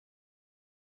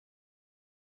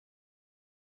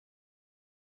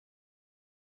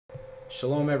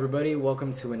Shalom everybody,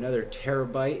 welcome to another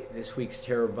TerrorBite. This week's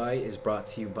TerrorBite is brought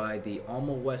to you by the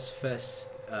Alma West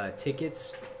Fest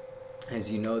tickets. As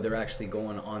you know, they're actually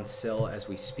going on sale as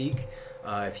we speak.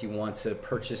 If you want to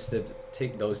purchase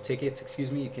those tickets,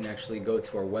 you can actually go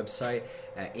to our website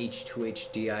at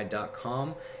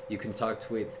h2hdI.com. You can talk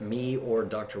with me or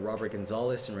Dr. Robert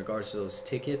Gonzalez in regards to those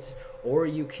tickets, or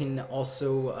you can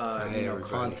also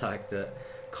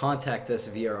contact us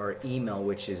via our email,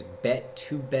 which is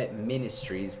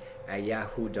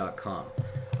bet2betministries@yahoo.com.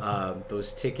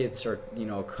 Those tickets are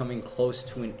coming close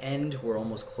to an end. We're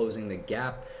almost closing the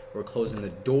gap. We're closing the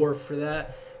door for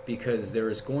that because there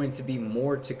is going to be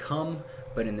more to come.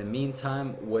 But in the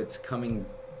meantime, what's coming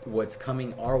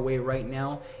our way right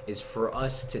now is for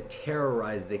us to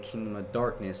terrorize the kingdom of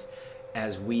darkness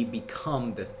as we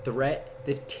become the threat,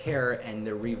 the terror, and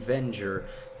the revenger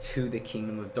to the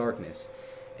kingdom of darkness.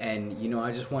 And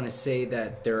I just want to say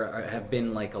that there have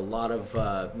been like a lot of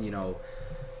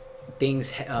things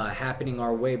happening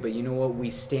our way, but you know what? We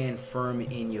stand firm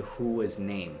in Yahuah's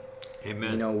name.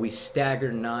 Amen. We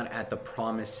stagger not at the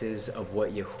promises of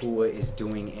what Yahuah is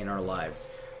doing in our lives.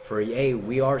 For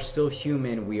we are still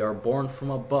human. We are born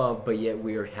from above, but yet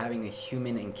we are having a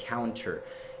human encounter.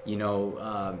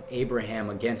 Abraham,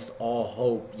 against all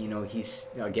hope, he's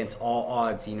against all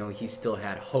odds, he still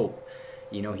had hope.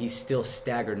 He still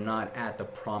staggered not at the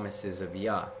promises of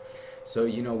Yah. So,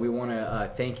 we want to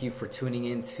thank you for tuning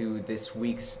in to this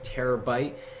week's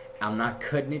TerrorBite. I'm not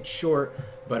cutting it short,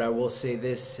 but I will say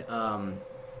this.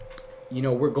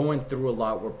 We're going through a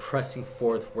lot. We're pressing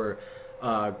forth. We're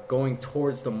going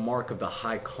towards the mark of the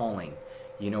high calling.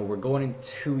 We're going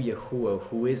into Yahuah,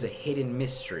 who is a hidden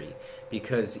mystery,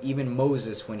 because even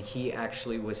Moses, when he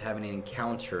actually was having an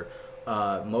encounter,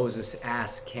 Moses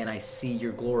asked, "Can I see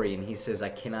your glory?" And he says, "I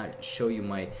cannot show you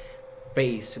my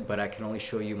face, but I can only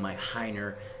show you my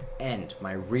hinder end,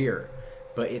 my rear."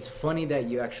 But it's funny that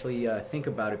you actually think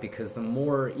about it, because the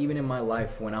more, even in my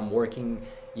life when I'm working,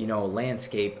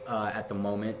 landscape at the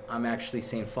moment, I'm actually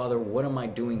saying, "Father, what am I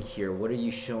doing here? What are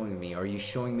you showing me? Are you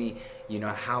showing me,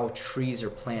 how trees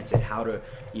are planted, how to,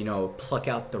 pluck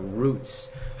out the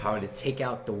roots, how to take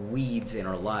out the weeds in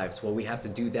our lives?" Well, we have to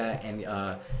do that, and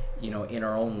in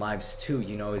our own lives too.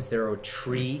 Is there a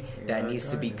tree that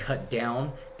needs to be cut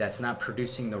down that's not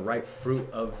producing the right fruit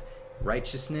of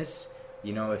righteousness?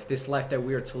 If this life that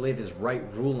we are to live is right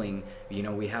ruling,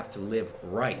 we have to live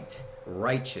right,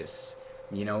 righteous.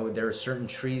 There are certain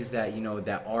trees that,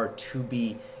 that are to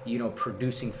be,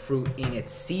 producing fruit in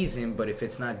its season. But if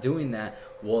it's not doing that,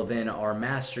 well, then our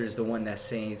master is the one that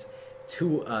says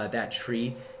to that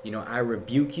tree, "I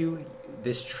rebuke you,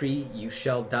 this tree, you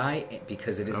shall die,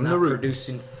 because it is not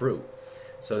producing fruit."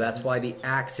 So that's why the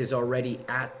axe is already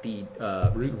at the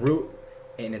root,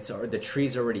 and the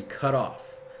tree's already cut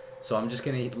off. So I'm just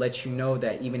going to let you know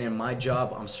that even in my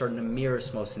job, I'm starting to mirror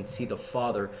osmos and see the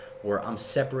Father, where I'm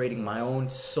separating my own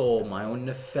soul, my own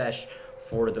nefesh,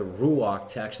 for the ruach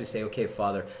to actually say, "Okay,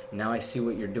 Father, now I see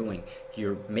what you're doing.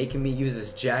 You're making me use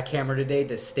this jackhammer today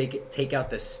to take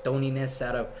out the stoniness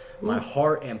out of my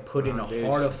heart and put in a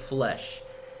heart of flesh."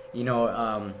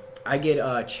 I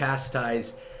get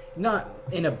chastised, not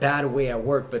in a bad way at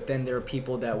work, but then there are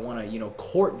people that want to,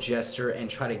 court gesture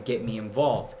and try to get me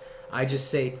involved. I just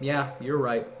say, "Yeah, you're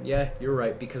right. Yeah, you're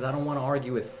right," because I don't want to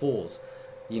argue with fools.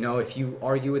 If you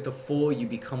argue with a fool, you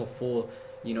become a fool,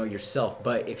 yourself.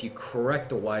 But if you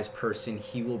correct a wise person,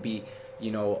 he will be,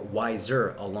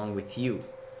 wiser along with you.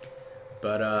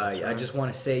 But right. I just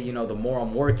want to say, the more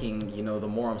I'm working, the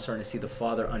more I'm starting to see the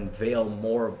Father unveil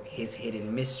more of his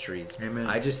hidden mysteries. Amen.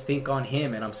 I just think on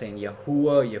him, and I'm saying,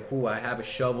 Yahuah, I have a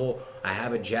shovel, I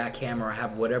have a jackhammer, I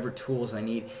have whatever tools I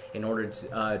need in order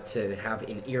to have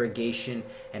an irrigation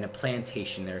and a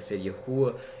plantation there. I said,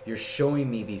 "Yahuah, you're showing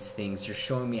me these things. You're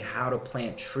showing me how to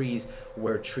plant trees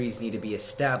where trees need to be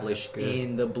established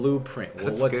in the blueprint."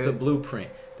 Well, what's the blueprint?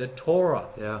 The Torah.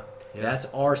 Yeah. Yeah. That's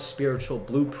our spiritual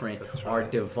blueprint, right. Our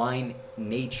divine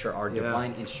nature, our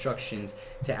divine instructions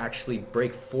to actually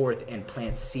break forth and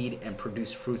plant seed and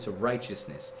produce fruits of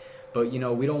righteousness. But,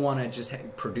 we don't want to just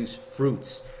produce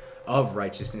fruits of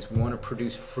righteousness. We want to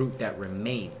produce fruit that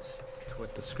remains. That's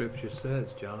what the scripture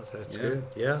says, John. That's good.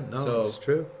 Yeah, no, it's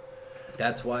true.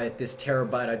 That's why at this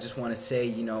TerrorBite, I just want to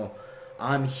say,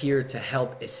 I'm here to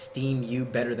help esteem you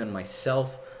better than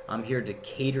myself. I'm here to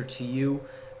cater to you.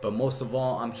 But most of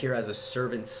all, I'm here as a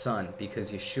servant son,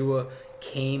 because Yeshua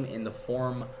came in the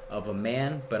form of a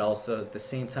man, but also at the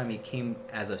same time he came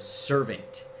as a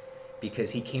servant, because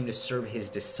he came to serve his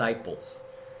disciples.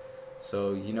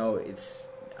 So,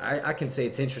 I can say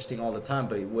it's interesting all the time,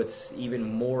 but what's even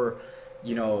more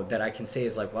that I can say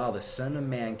is like, wow, the Son of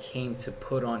Man came to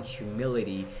put on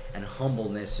humility and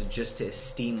humbleness just to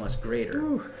esteem us greater.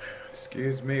 Ooh,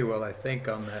 excuse me while I think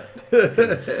on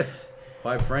that.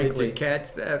 Quite frankly. Did you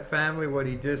catch that, family, what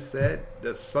he just said?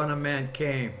 The Son of Man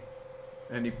came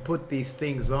and he put these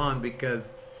things on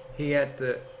because he had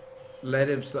to let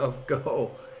himself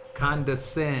go,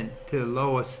 condescend to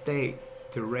low estate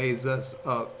to raise us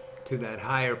up to that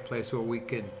higher place where we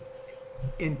can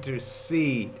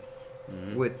intercede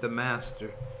with the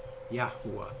Master,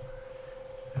 Yahuah.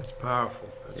 That's powerful.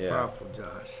 That's powerful,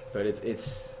 Josh. But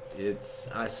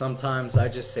sometimes I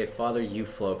just say, Father, you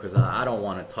flow, because I don't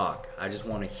want to talk. I just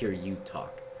want to hear you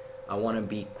talk. I want to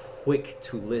be quick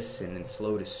to listen and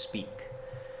slow to speak.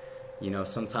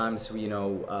 Sometimes,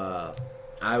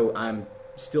 I'm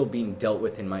still being dealt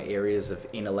with in my areas of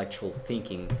intellectual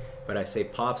thinking, but I say,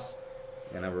 Pops,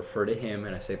 and I refer to him,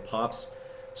 and I say, Pops,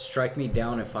 strike me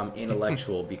down if I'm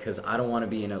intellectual, because I don't want to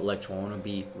be intellectual. I want to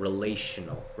be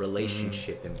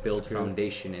relationship, and build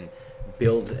foundation and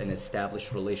build an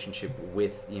established relationship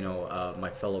with, my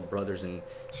fellow brothers and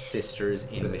sisters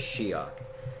in Mashiach.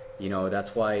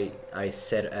 That's why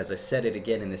as I said it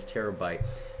again in this TerrorBite,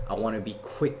 I want to be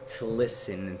quick to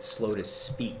listen and slow to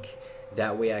speak.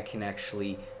 That way I can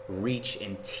actually reach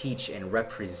and teach and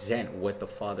represent what the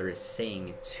Father is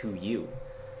saying to you.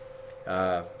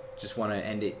 Just want to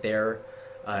end it there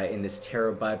in this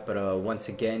TerrorBite. But once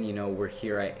again, we're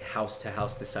here at House to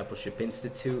House Discipleship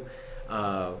Institute.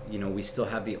 We still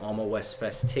have the Alma West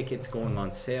Fest tickets going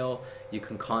on sale. You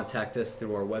can contact us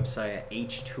through our website at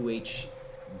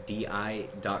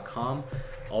h2hdi.com.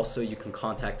 Also, you can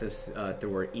contact us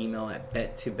through our email at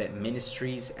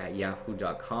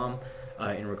bet2betministries@yahoo.com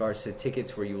in regards to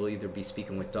tickets, where you will either be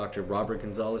speaking with Dr. Robert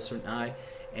Gonzalez or I,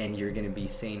 and you're going to be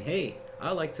saying, hey,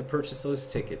 I like to purchase those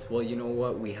tickets. Well, you know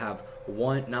what? We have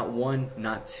not one,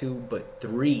 not two, but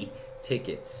 3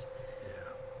 tickets,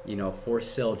 for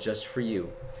sale just for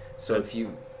you. So if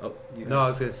you... No, I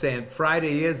was going to say, and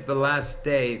Friday is the last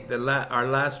day. Our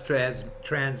last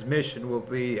transmission will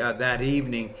be that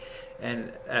evening.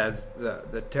 And as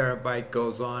the TerrorBite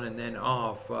goes on and then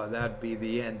off, that'd be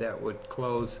the end. That would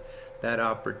close that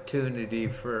opportunity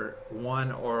for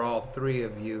one or all 3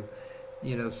 of you.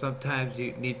 Sometimes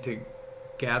you need to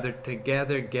gather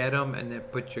together, get them, and then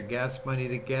put your gas money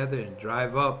together and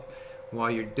drive up. While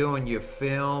you're doing, you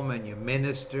film and you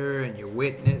minister and you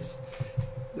witness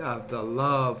of the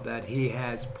love that he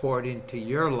has poured into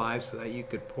your life so that you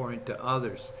could pour into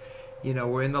others.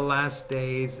 We're in the last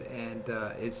days, and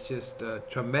it's just a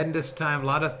tremendous time. A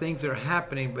lot of things are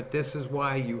happening, but this is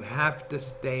why you have to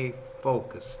stay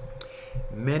focused.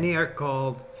 Many are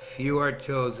called, few are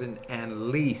chosen, and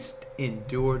least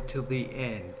endure till the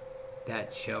end,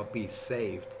 that shall be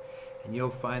saved. And you'll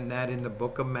find that in the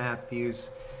book of Matthew.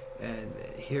 And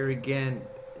here again,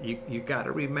 you got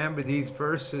to remember, these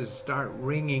verses start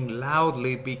ringing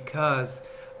loudly because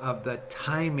of the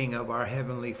timing of our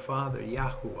Heavenly Father,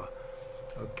 Yahuah.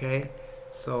 Okay?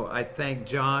 So I thank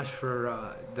Josh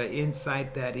for the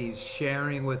insight that he's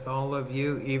sharing with all of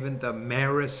you, even the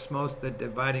merismos, the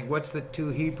dividing. What's the 2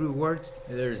 Hebrew words?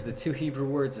 There's the 2 Hebrew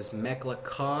words is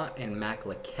meklakah and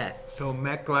maklaketh. So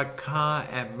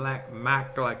meklakah and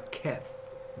maklaketh.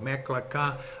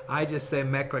 Meklakah. I just say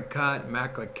meklakah and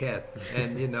maklaketh.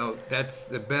 And, that's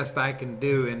the best I can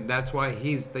do. And that's why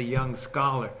he's the young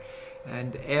scholar.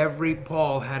 And every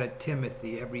Paul had a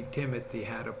Timothy. Every Timothy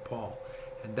had a Paul.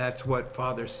 And that's what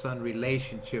father-son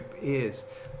relationship is.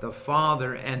 The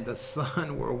Father and the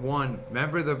Son were one.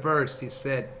 Remember the verse? He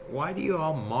said, why do you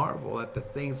all marvel at the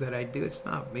things that I do? It's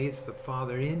not me, it's the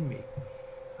Father in me.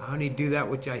 I only do that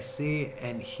which I see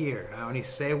and hear. I only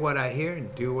say what I hear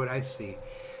and do what I see.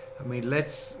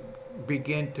 Let's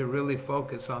begin to really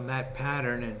focus on that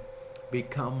pattern and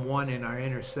become one in our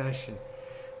intercession.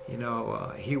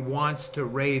 He wants to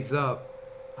raise up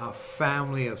a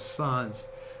family of sons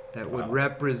that would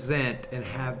represent and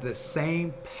have the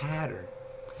same pattern,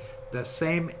 the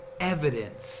same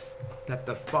evidence that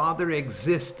the Father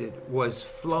existed was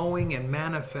flowing and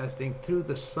manifesting through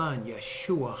the Son,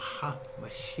 Yeshua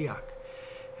HaMashiach.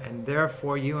 And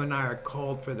therefore you and I are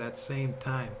called for that same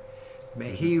time.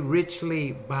 May he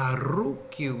richly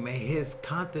baruch you. May his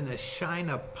countenance shine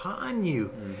upon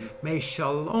you. May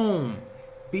shalom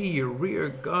be your rear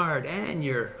guard and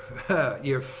your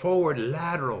forward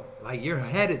lateral, like you're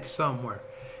headed somewhere.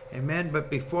 Amen. But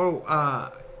before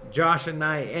Josh and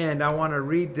I end, I want to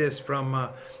read this from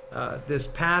this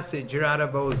passage out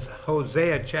of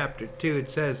Hosea chapter 2. It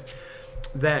says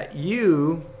that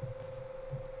you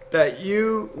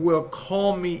will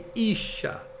call me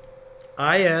Isha,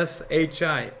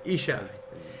 I-S-H-I, Isha,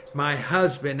 my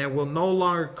husband, and will no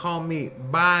longer call me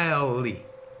Baali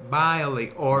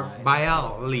or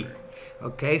Baali.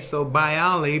 Okay, so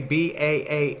Baali,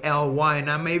 B-A-A-L-Y,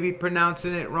 and I may be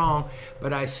pronouncing it wrong,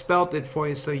 but I spelt it for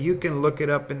you so you can look it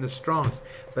up in the Strong's.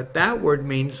 But that word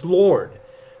means Lord.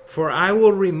 For I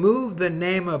will remove the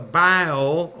name of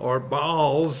Baal or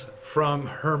Baals from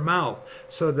her mouth,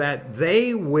 so that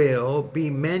they will be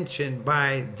mentioned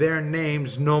by their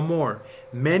names no more.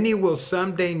 Many will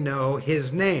someday know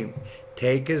his name,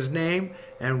 take his name,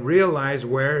 and realize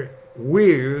where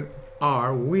we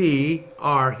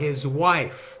are his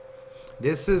wife.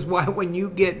 This is why when you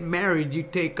get married, you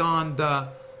take on the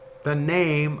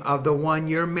name of the one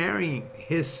you're marrying,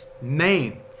 his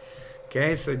name.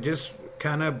 Okay, so just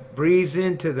kind of breeze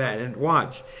into that and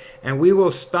watch. And we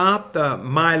will stop the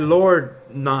my Lord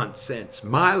nonsense.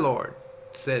 My Lord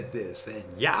said this, and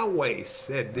Yahweh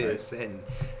said this, and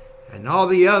all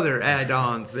the other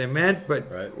add-ons, amen? But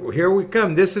here we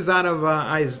come. This is out of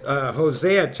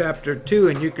Hosea chapter 2,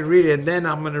 and you can read it. And then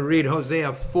I'm going to read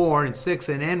Hosea 4 and 6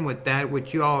 and end with that,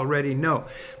 which you already know.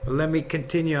 But let me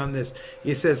continue on this.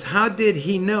 He says, how did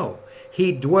he know?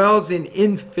 He dwells in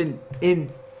infinity.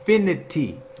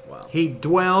 Wow. He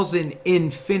dwells in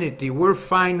infinity. We're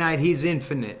finite. He's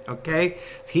infinite, okay?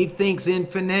 He thinks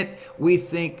infinite. We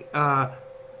think,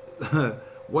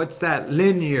 what's that?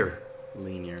 Linear.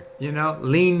 You know,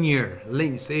 linear.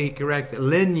 See, he corrects it.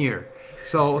 Linear.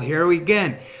 So here we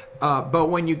again. But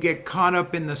when you get caught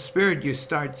up in the spirit, you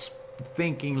start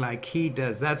thinking like he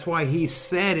does. That's why he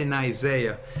said in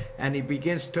Isaiah, and he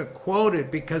begins to quote it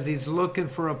because he's looking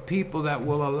for a people that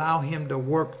will allow him to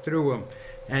work through him.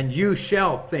 And you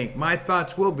shall think. My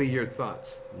thoughts will be your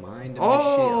thoughts. Mind of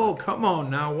Mashiach. Come on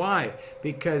now. Why?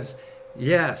 Because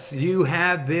yes, you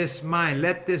have this mind.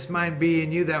 Let this mind be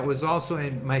in you that was also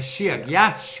in Mashiach,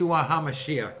 Yahshua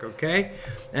HaMashiach, okay?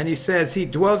 And he says he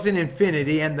dwells in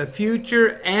infinity, and the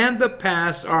future and the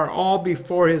past are all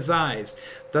before his eyes.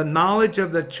 The knowledge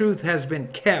of the truth has been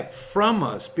kept from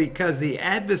us because the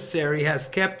adversary has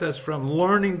kept us from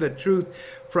learning the truth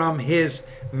from his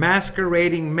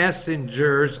masquerading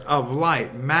messengers of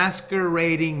light.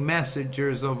 Masquerading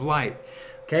messengers of light.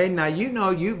 Okay, now you know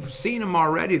you've seen them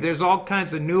already. There's all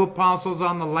kinds of new apostles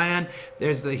on the land.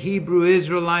 There's the Hebrew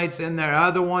Israelites, and there are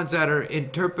other ones that are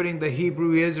interpreting the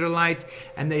Hebrew Israelites,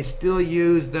 and they still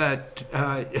use the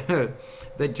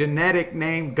genetic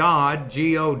name God,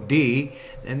 G-O-D,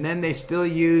 and then they still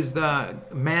use the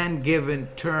man-given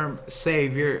term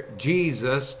Savior,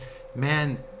 Jesus,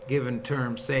 man-given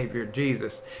term Savior,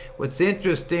 Jesus. What's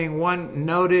interesting, one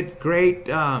noted great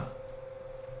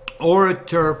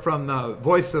orator from the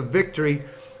Voice of Victory,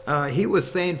 he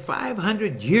was saying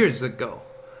 500 years ago,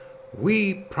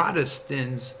 we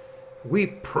Protestants, we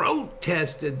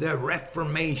protested the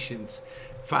Reformations.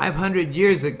 500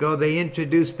 years ago, they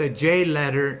introduced the J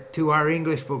letter to our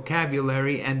English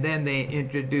vocabulary, and then they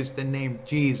introduced the name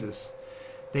Jesus.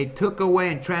 They took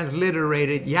away and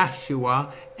transliterated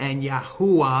Yahshua and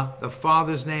Yahuah, the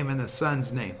Father's name and the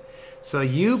Son's name. So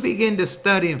you begin to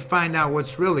study and find out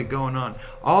what's really going on.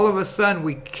 All of a sudden,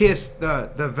 we kiss the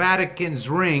Vatican's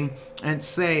ring and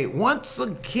say, once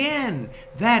again,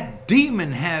 that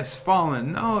demon has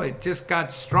fallen. No, it just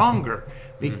got stronger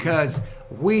because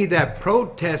we that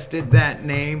protested that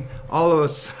name all of a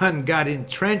sudden got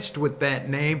entrenched with that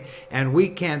name, and we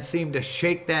can't seem to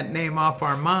shake that name off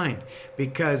our mind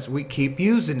because we keep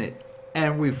using it.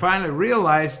 And we finally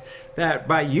realized that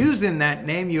by using that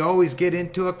name, you always get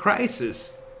into a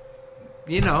crisis,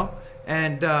 you know.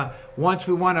 And once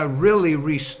we want to really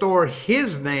restore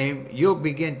his name, you'll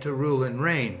begin to rule and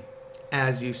reign.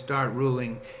 As you start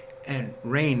ruling and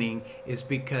reigning, is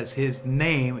because his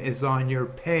name is on your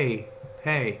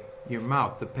your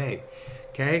mouth, the pay.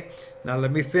 Okay, now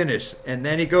let me finish. And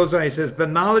then he goes on, he says, the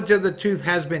knowledge of the truth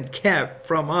has been kept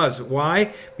from us.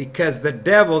 Why? Because the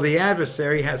devil, the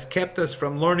adversary, has kept us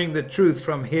from learning the truth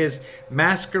from his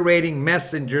masquerading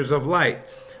messengers of light.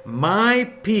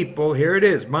 My people, here it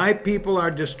is, my people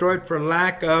are destroyed for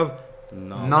lack of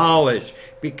knowledge.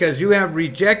 Because you have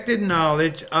rejected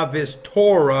knowledge of his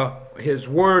Torah, his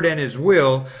word and his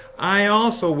will. I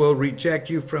also will reject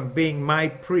you from being my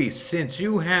priest, since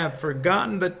you have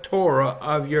forgotten the Torah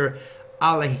of your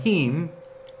Elohim,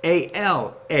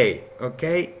 A-L-A,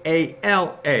 okay?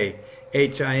 A-L-A-H-I-M.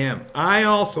 I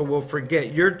also will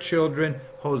forget your children,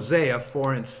 Hosea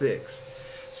 4 and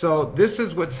 6. So this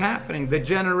is what's happening. The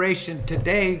generation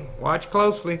today, watch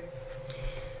closely.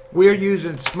 We're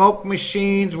using smoke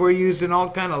machines. We're using all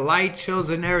kind of light shows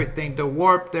and everything to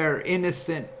warp their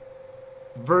innocent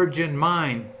virgin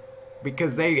mind,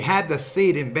 because they had the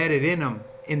seed embedded in them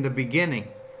in the beginning.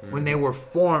 when they were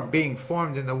being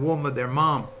formed in the womb of their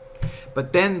mom.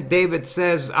 But then David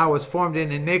says, I was formed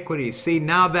in iniquity. See,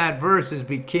 now that verse is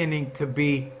beginning to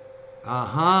be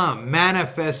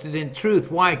manifested in truth.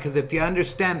 Why? Because if you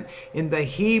understand in the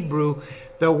Hebrew,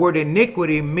 the word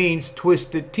iniquity means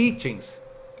twisted teachings.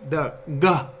 The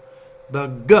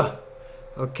g.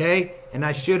 Okay? And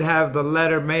I should have the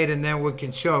letter made, and then we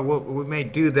can show. We may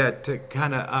do that to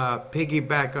kind of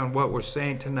piggyback on what we're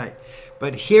saying tonight.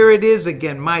 But here it is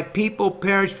again. My people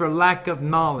perish for lack of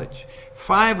knowledge.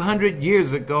 500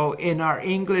 years ago, in our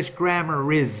English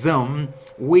grammarism,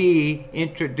 we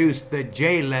introduced the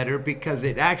J letter because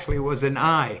it actually was an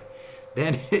I.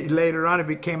 Then later on it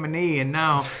became an E, and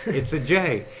now it's a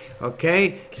J.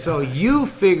 Okay? So you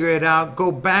figure it out.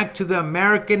 Go back to the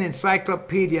American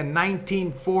Encyclopedia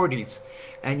 1940s,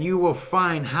 and you will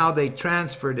find how they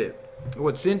transferred it.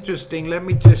 What's interesting, let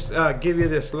me just give you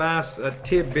this last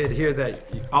tidbit here that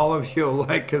all of you will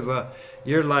like, because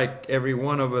you're like every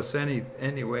one of us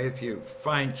anyway. If you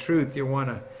find truth, you want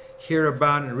to hear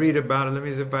about it and read about it. Let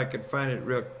me see if I can find it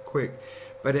real quick.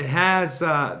 But it has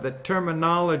the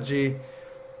terminology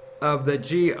of the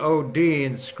G-O-D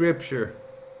in Scripture.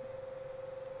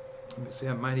 Let me see,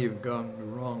 I might have gone the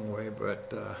wrong way,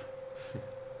 but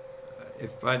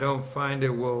if I don't find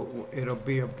it, it'll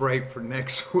be a break for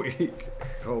next week.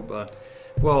 Hold on.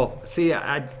 Well, see,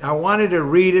 I wanted to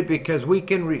read it because we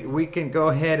can go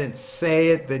ahead and say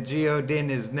it, the G-O-D in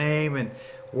his name, and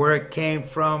where it came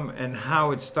from and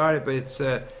how it started, but it's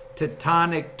a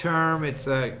Teutonic term. It's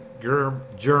a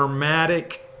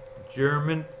Germanic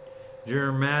term.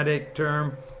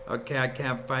 Okay, I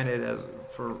can't find it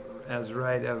as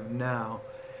right of now,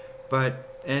 but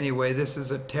anyway, this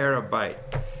is a TerrorBite.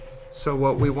 So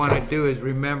what we want to do is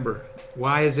remember,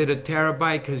 why is it a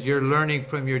TerrorBite? Because you're learning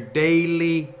from your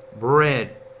daily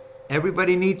bread.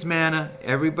 Everybody needs manna.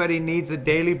 Everybody needs a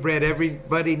daily bread.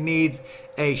 Everybody needs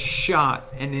a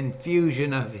shot, an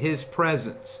infusion of His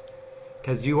presence.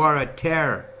 Because you are a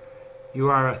terror. You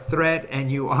are a threat,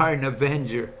 and you are an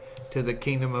avenger to the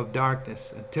kingdom of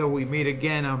darkness. Until we meet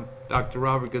again, I'm Dr.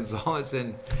 Robert Gonzalez,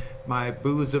 and my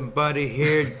bosom buddy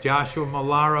here, Joshua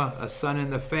Malara, a son in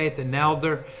the faith, an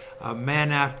elder, a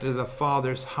man after the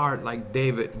Father's heart like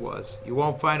David was. You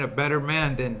won't find a better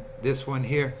man than this one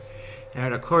here.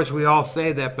 And of course we all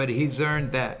say that, but he's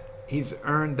earned that. He's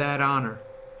earned that honor.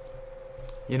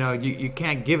 You know, you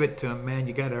can't give it to him, man.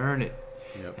 You got to earn it.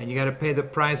 Yep. And you got to pay the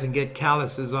price and get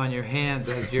calluses on your hands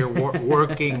as you're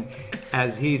working,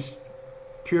 as he's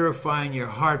purifying your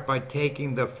heart by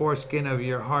taking the foreskin of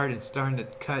your heart and starting to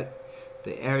cut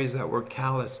the areas that were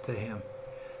callous to him.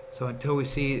 So until we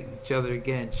see each other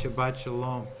again, Shabbat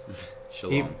Shalom.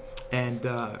 Shalom. And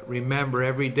remember,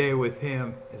 every day with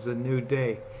him is a new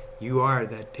day. You are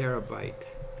that TerrorBite.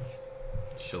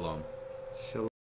 Shalom. Shalom.